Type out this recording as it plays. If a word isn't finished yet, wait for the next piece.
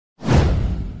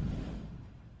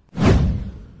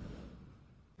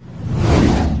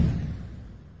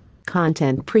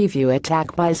Content Preview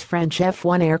Attack buys French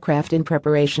F-1 aircraft in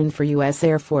preparation for U.S.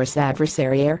 Air Force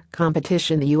Adversary air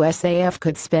competition. The USAF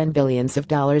could spend billions of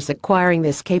dollars acquiring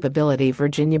this capability.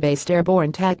 Virginia-based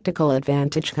airborne tactical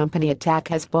advantage company ATAC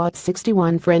has bought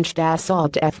 61 French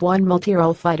Dassault F-1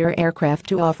 multi-role fighter aircraft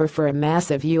to offer for a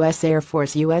massive U.S. Air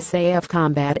Force USAF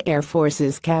Combat Air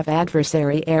Forces CAV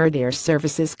Adversary Air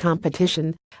Services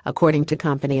competition, according to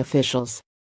company officials.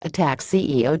 ATAC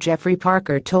CEO Jeffrey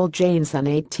Parker told Janes on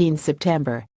 18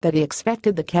 September that he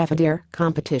expected the Cavalier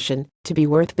competition to be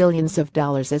worth billions of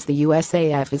dollars as the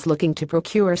USAF is looking to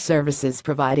procure services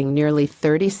providing nearly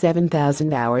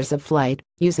 37,000 hours of flight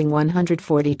using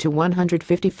 140 to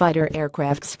 150 fighter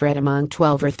aircraft spread among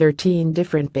 12 or 13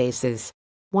 different bases.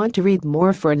 Want to read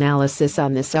more? For analysis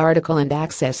on this article and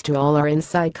access to all our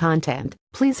inside content,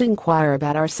 please inquire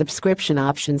about our subscription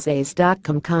options.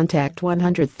 ace.com. Contact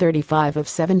 135 of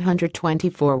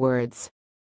 724 words.